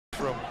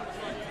from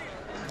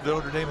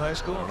Notre Dame High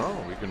School? No,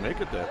 we can make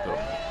it that though.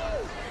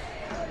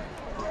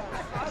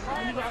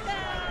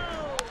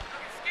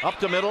 Up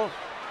the middle.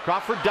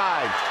 Crawford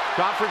dives.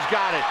 Crawford's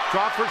got it.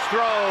 Crawford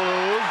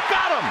throws.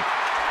 Got him!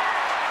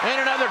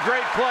 And another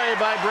great play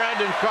by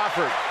Brandon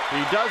Crawford. He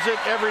does it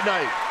every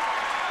night.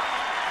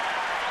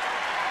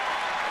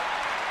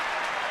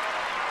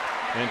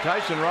 And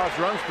Tyson Ross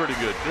runs pretty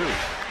good too.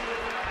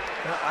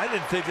 Now, I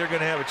didn't think they're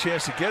going to have a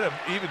chance to get him.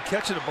 Even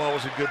catching the ball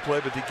was a good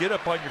play, but to get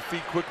up on your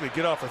feet quickly,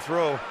 get off a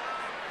throw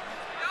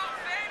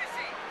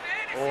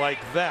like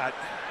that.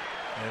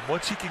 And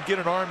once he can get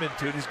an arm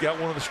into it, he's got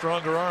one of the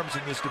stronger arms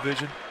in this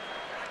division.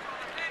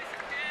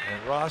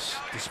 And Ross,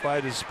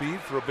 despite his speed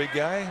for a big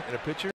guy and a pitcher,